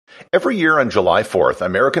Every year on July 4th,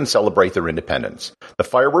 Americans celebrate their independence. The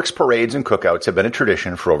fireworks, parades, and cookouts have been a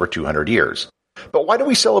tradition for over 200 years. But why do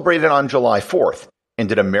we celebrate it on July 4th? And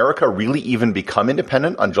did America really even become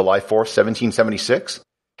independent on July 4th, 1776?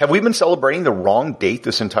 Have we been celebrating the wrong date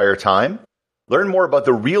this entire time? Learn more about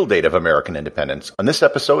the real date of American independence on this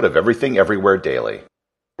episode of Everything Everywhere Daily.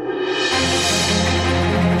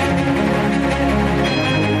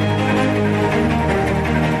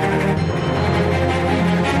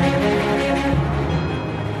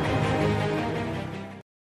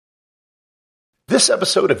 This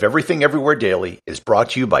episode of Everything Everywhere Daily is brought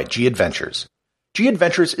to you by G Adventures. G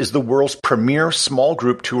Adventures is the world's premier small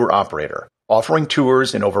group tour operator, offering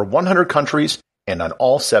tours in over 100 countries and on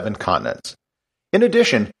all 7 continents. In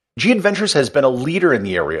addition, G Adventures has been a leader in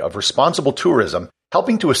the area of responsible tourism,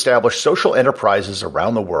 helping to establish social enterprises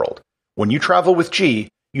around the world. When you travel with G,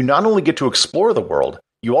 you not only get to explore the world,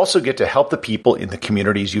 you also get to help the people in the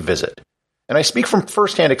communities you visit. And I speak from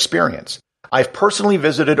firsthand experience. I've personally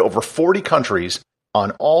visited over 40 countries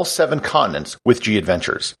on all 7 continents with G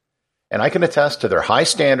Adventures, and I can attest to their high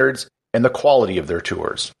standards and the quality of their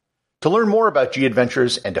tours. To learn more about G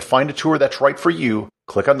Adventures and to find a tour that's right for you,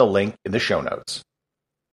 click on the link in the show notes.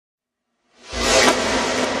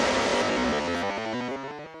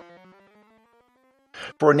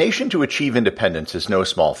 For a nation to achieve independence is no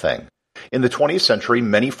small thing. In the 20th century,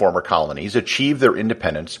 many former colonies achieved their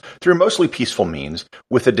independence through mostly peaceful means,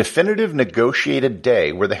 with a definitive negotiated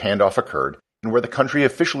day where the handoff occurred and where the country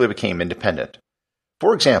officially became independent.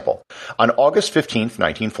 For example, on August 15,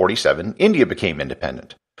 1947, India became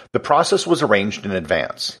independent. The process was arranged in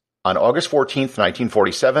advance. On August 14,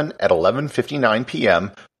 1947, at 11:59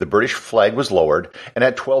 p.m., the British flag was lowered, and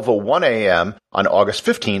at 12:01 a.m. on August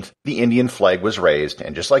 15th, the Indian flag was raised,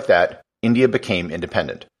 and just like that, India became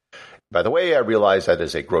independent. By the way, I realize that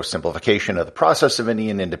is a gross simplification of the process of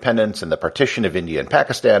Indian independence and the partition of India and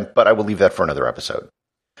Pakistan, but I will leave that for another episode.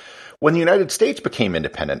 When the United States became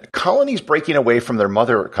independent, colonies breaking away from their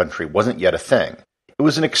mother country wasn't yet a thing. It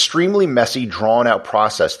was an extremely messy, drawn-out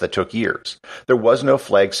process that took years. There was no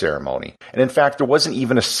flag ceremony, and in fact, there wasn't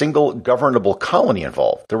even a single governable colony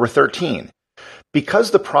involved. There were 13.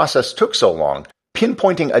 Because the process took so long,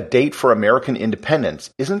 pinpointing a date for American independence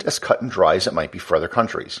isn't as cut and dry as it might be for other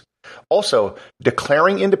countries. Also,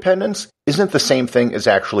 declaring independence isn't the same thing as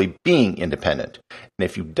actually being independent. And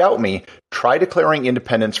if you doubt me, try declaring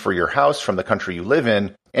independence for your house from the country you live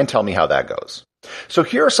in and tell me how that goes. So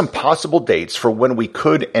here are some possible dates for when we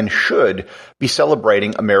could and should be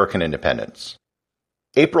celebrating American independence.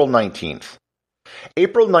 April 19th.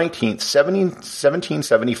 April 19th,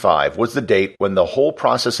 1775 was the date when the whole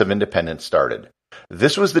process of independence started.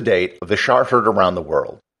 This was the date of the shot heard around the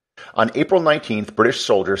world. On April 19th, British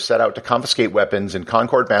soldiers set out to confiscate weapons in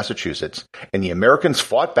Concord, Massachusetts, and the Americans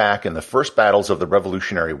fought back in the first battles of the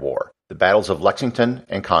Revolutionary War, the battles of Lexington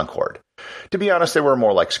and Concord. To be honest, they were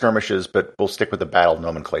more like skirmishes, but we'll stick with the battle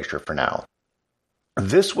nomenclature for now.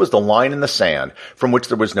 This was the line in the sand from which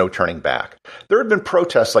there was no turning back. There had been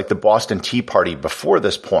protests like the Boston Tea Party before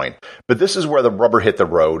this point, but this is where the rubber hit the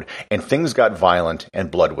road and things got violent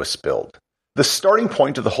and blood was spilled. The starting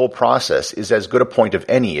point of the whole process is as good a point of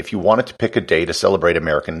any if you wanted to pick a day to celebrate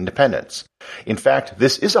American independence. In fact,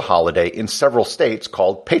 this is a holiday in several states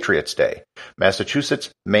called Patriots' Day. Massachusetts,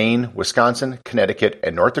 Maine, Wisconsin, Connecticut,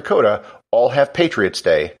 and North Dakota all have Patriots'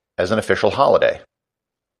 Day as an official holiday.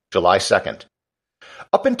 July 2nd.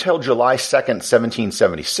 Up until July 2nd,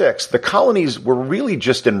 1776, the colonies were really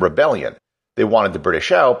just in rebellion. They wanted the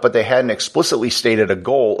British out, but they hadn't explicitly stated a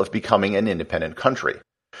goal of becoming an independent country.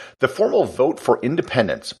 The formal vote for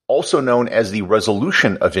independence, also known as the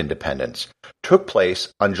Resolution of Independence, took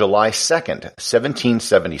place on July 2nd,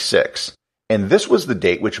 1776, and this was the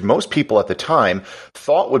date which most people at the time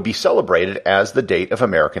thought would be celebrated as the date of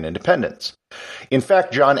American independence. In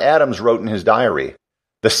fact, John Adams wrote in his diary,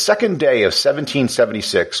 "The second day of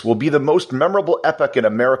 1776 will be the most memorable epoch in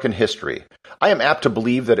American history. I am apt to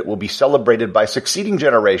believe that it will be celebrated by succeeding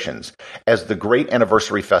generations as the great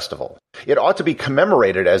anniversary festival. It ought to be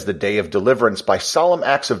commemorated as the day of deliverance by solemn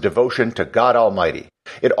acts of devotion to God Almighty.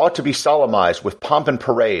 It ought to be solemnized with pomp and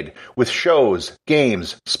parade, with shows,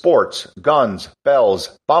 games, sports, guns,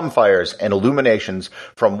 bells, bonfires, and illuminations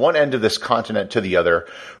from one end of this continent to the other,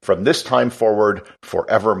 from this time forward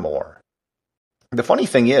forevermore." The funny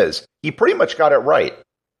thing is, he pretty much got it right,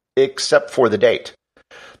 except for the date.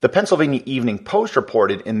 The Pennsylvania Evening Post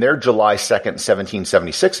reported in their July 2nd,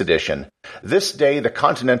 1776 edition, "This day the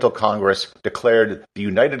Continental Congress declared the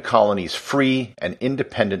United Colonies free and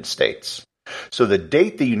independent states." So the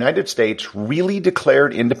date the United States really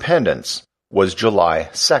declared independence was July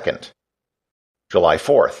 2nd. July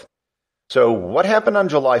 4th. So what happened on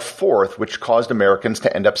July 4th which caused Americans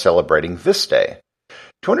to end up celebrating this day?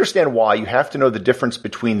 To understand why, you have to know the difference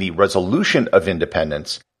between the Resolution of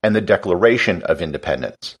Independence and the Declaration of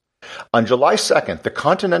Independence. On July 2nd, the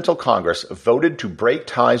Continental Congress voted to break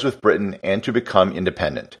ties with Britain and to become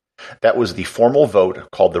independent. That was the formal vote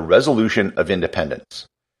called the Resolution of Independence.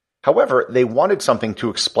 However, they wanted something to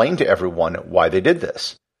explain to everyone why they did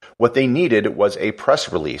this. What they needed was a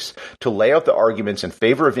press release to lay out the arguments in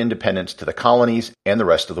favor of independence to the colonies and the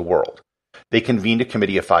rest of the world. They convened a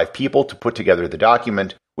committee of 5 people to put together the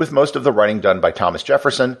document, with most of the writing done by Thomas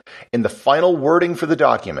Jefferson, and the final wording for the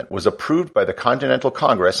document was approved by the Continental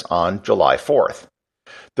Congress on July 4th.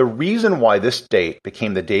 The reason why this date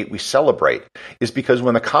became the date we celebrate is because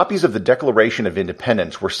when the copies of the Declaration of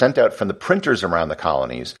Independence were sent out from the printers around the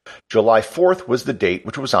colonies, July 4th was the date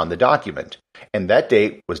which was on the document, and that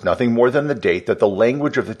date was nothing more than the date that the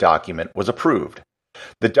language of the document was approved.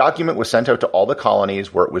 The document was sent out to all the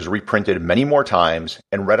colonies, where it was reprinted many more times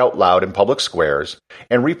and read out loud in public squares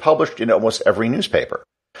and republished in almost every newspaper.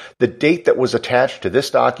 The date that was attached to this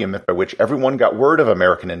document by which everyone got word of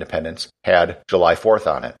American independence had July 4th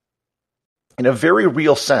on it. In a very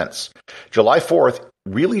real sense, July 4th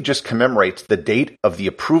really just commemorates the date of the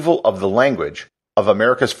approval of the language of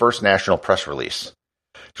America's first national press release.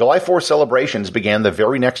 July 4th celebrations began the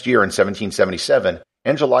very next year in 1777,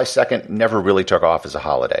 and July 2nd never really took off as a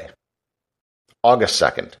holiday. August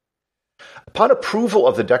 2nd. Upon approval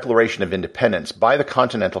of the Declaration of Independence by the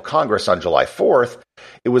Continental Congress on July 4th,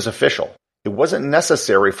 it was official. It wasn't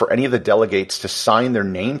necessary for any of the delegates to sign their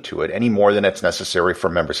name to it any more than it's necessary for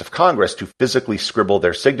members of Congress to physically scribble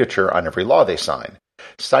their signature on every law they sign.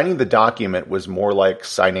 Signing the document was more like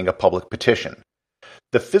signing a public petition.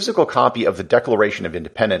 The physical copy of the Declaration of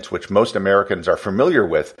Independence, which most Americans are familiar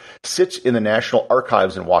with, sits in the National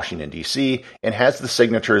Archives in Washington, D.C., and has the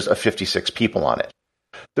signatures of 56 people on it.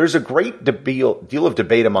 There's a great deal of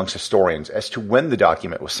debate amongst historians as to when the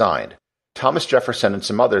document was signed. Thomas Jefferson and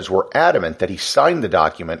some others were adamant that he signed the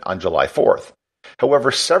document on July 4th.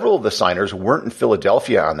 However, several of the signers weren't in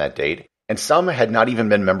Philadelphia on that date, and some had not even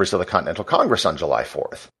been members of the Continental Congress on July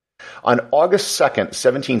 4th. On August 2nd,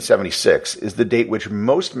 1776, is the date which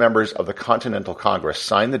most members of the Continental Congress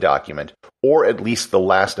signed the document, or at least the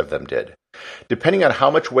last of them did. Depending on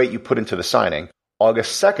how much weight you put into the signing,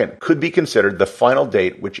 August 2nd could be considered the final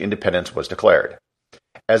date which independence was declared.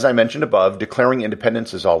 As I mentioned above, declaring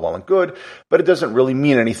independence is all well and good, but it doesn't really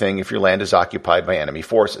mean anything if your land is occupied by enemy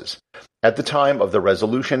forces. At the time of the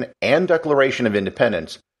Resolution and Declaration of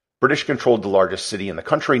Independence, British controlled the largest city in the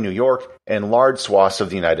country, New York, and large swaths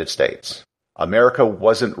of the United States. America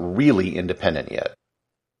wasn't really independent yet.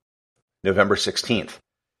 November 16th.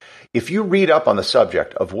 If you read up on the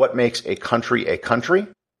subject of what makes a country,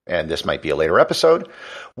 and this might be a later episode,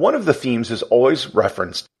 one of the themes is always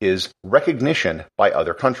referenced is recognition by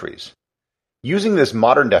other countries. Using this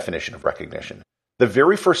modern definition of recognition, the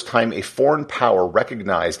very first time a foreign power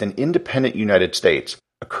recognized an independent United States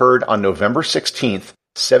occurred on November 16th,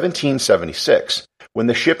 1776, when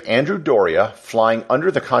the ship Andrew Doria, flying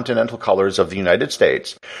under the continental colors of the United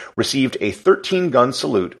States, received a 13-gun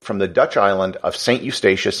salute from the Dutch island of St.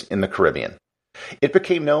 Eustatius in the Caribbean. It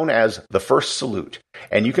became known as the First Salute,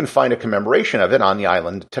 and you can find a commemoration of it on the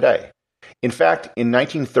island today. In fact, in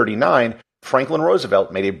 1939, Franklin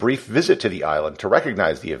Roosevelt made a brief visit to the island to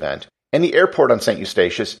recognize the event, and the airport on St.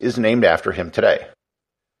 Eustatius is named after him today.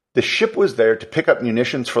 The ship was there to pick up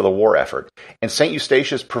munitions for the war effort, and St.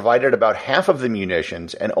 Eustatius provided about half of the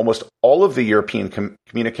munitions and almost all of the European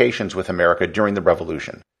communications with America during the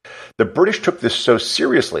Revolution. The British took this so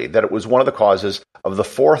seriously that it was one of the causes of the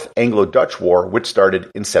Fourth Anglo-Dutch War, which started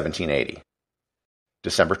in 1780.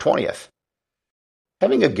 December 20th.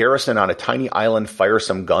 Having a garrison on a tiny island fire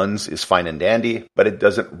some guns is fine and dandy, but it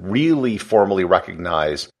doesn't really formally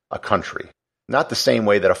recognize a country. Not the same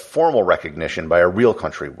way that a formal recognition by a real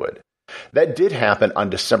country would. That did happen on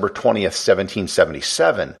December 20th,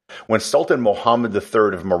 1777, when Sultan Mohammed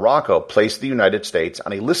III of Morocco placed the United States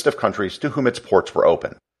on a list of countries to whom its ports were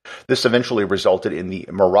open. This eventually resulted in the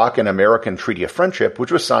Moroccan-American Treaty of Friendship,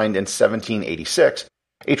 which was signed in 1786,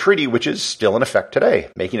 a treaty which is still in effect today,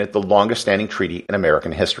 making it the longest-standing treaty in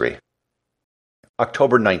American history.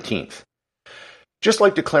 October 19th. Just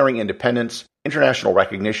like declaring independence, international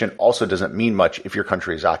recognition also doesn't mean much if your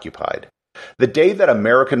country is occupied. The day that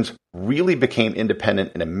Americans really became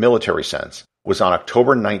independent in a military sense was on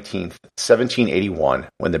October 19, 1781,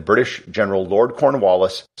 when the British General Lord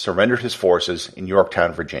Cornwallis surrendered his forces in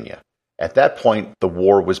Yorktown, Virginia. At that point, the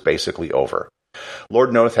war was basically over.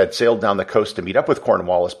 Lord North had sailed down the coast to meet up with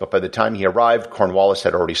Cornwallis, but by the time he arrived, Cornwallis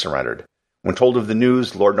had already surrendered. When told of the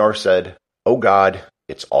news, Lord North said, oh God,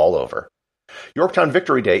 it's all over. Yorktown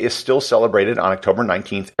Victory Day is still celebrated on October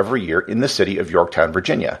 19th every year in the city of Yorktown,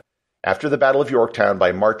 Virginia. After the Battle of Yorktown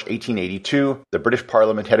by March 1882, the British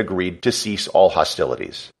Parliament had agreed to cease all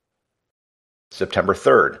hostilities. September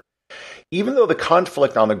 3rd. Even though the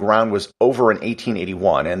conflict on the ground was over in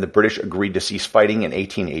 1881 and the British agreed to cease fighting in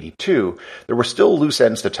 1882, there were still loose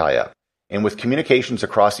ends to tie up. And with communications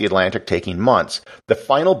across the Atlantic taking months, the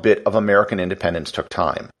final bit of American independence took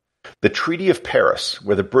time. The Treaty of Paris,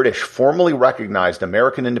 where the British formally recognized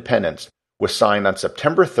American independence, was signed on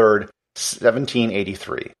September 3rd,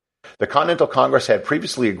 1783. The Continental Congress had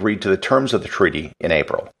previously agreed to the terms of the treaty in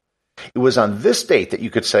April. It was on this date that you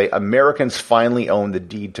could say Americans finally owned the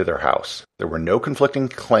deed to their house. There were no conflicting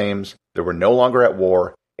claims, they were no longer at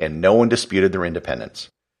war, and no one disputed their independence.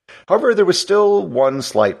 However, there was still one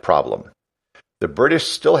slight problem. The British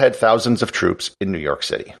still had thousands of troops in New York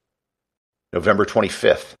City. November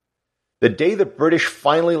 25th. The day the British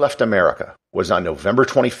finally left America was on November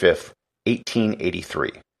 25th,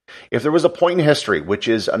 1883. If there was a point in history which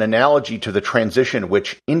is an analogy to the transition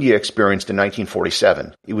which India experienced in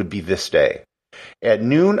 1947, it would be this day. At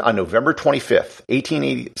noon on November 25th,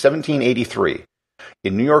 1783,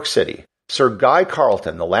 in New York City, Sir Guy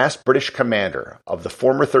Carleton, the last British commander of the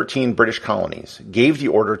former 13 British colonies, gave the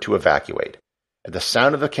order to evacuate. At the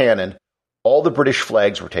sound of the cannon, all the British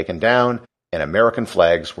flags were taken down and American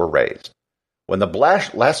flags were raised. When the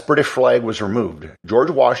last British flag was removed, George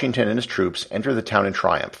Washington and his troops entered the town in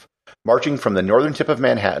triumph, marching from the northern tip of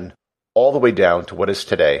Manhattan all the way down to what is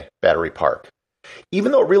today Battery Park.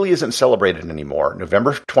 Even though it really isn't celebrated anymore,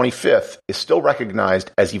 November 25th is still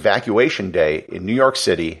recognized as Evacuation Day in New York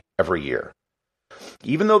City every year.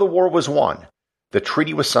 Even though the war was won, the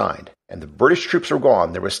treaty was signed, and the British troops were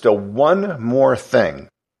gone, there was still one more thing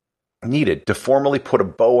needed to formally put a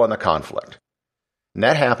bow on the conflict. And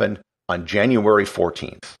that happened on January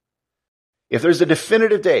 14th. If there's a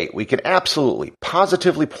definitive date we can absolutely,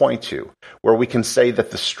 positively point to where we can say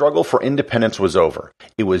that the struggle for independence was over,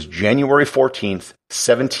 it was January 14th,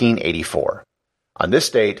 1784. On this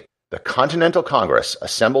date, the Continental Congress,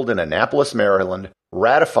 assembled in Annapolis, Maryland,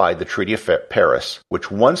 ratified the Treaty of Paris, which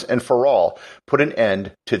once and for all put an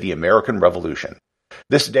end to the American Revolution.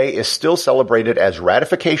 This day is still celebrated as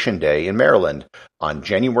Ratification Day in Maryland on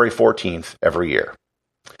January 14th every year.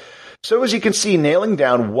 So as you can see, nailing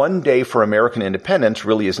down one day for American independence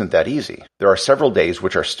really isn't that easy. There are several days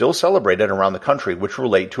which are still celebrated around the country which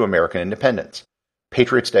relate to American independence.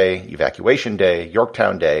 Patriots' Day, Evacuation Day,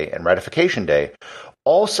 Yorktown Day, and Ratification Day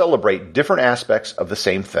all celebrate different aspects of the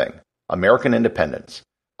same thing, American independence,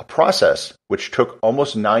 a process which took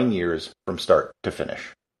almost 9 years from start to finish.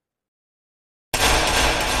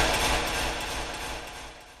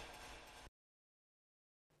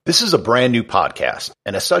 This is a brand new podcast,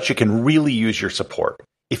 and as such, it can really use your support.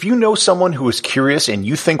 If you know someone who is curious and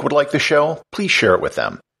you think would like the show, please share it with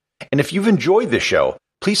them. And if you've enjoyed this show,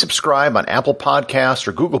 please subscribe on Apple Podcasts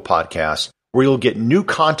or Google Podcasts, where you'll get new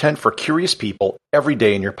content for curious people every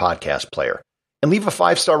day in your podcast player. And leave a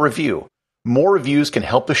 5-star review. More reviews can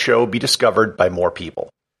help the show be discovered by more people.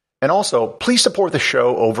 And also, please support the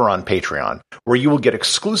show over on Patreon, where you will get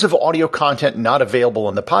exclusive audio content not available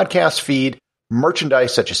in the podcast feed,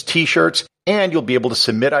 merchandise such as t-shirts, and you'll be able to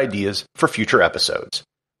submit ideas for future episodes.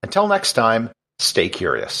 Until next time, stay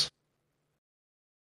curious.